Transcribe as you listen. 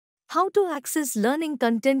How to access learning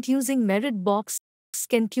content using Meritbox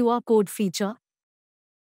Scan QR code feature?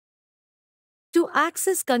 To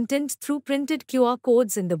access content through printed QR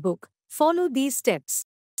codes in the book, follow these steps.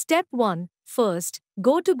 Step 1. First,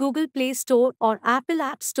 go to Google Play Store or Apple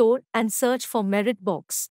App Store and search for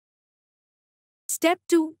Meritbox. Step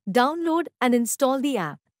 2. Download and install the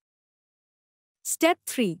app. Step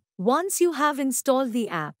 3. Once you have installed the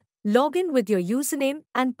app, log in with your username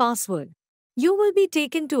and password. You will be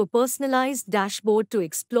taken to a personalized dashboard to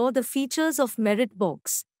explore the features of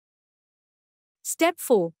Meritbox. Step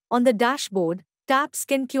 4. On the dashboard, tap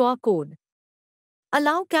Scan QR code.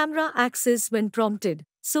 Allow camera access when prompted,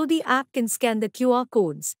 so the app can scan the QR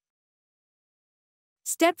codes.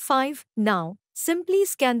 Step 5. Now, simply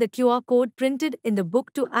scan the QR code printed in the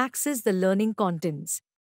book to access the learning contents.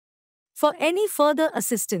 For any further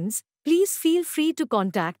assistance, please feel free to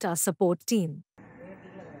contact our support team.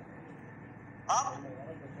 अब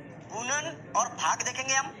गुणन और भाग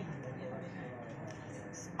देखेंगे हम।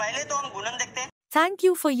 पहले तो हम गुणन देखते हैं। Thank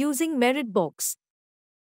you for using Meritbox.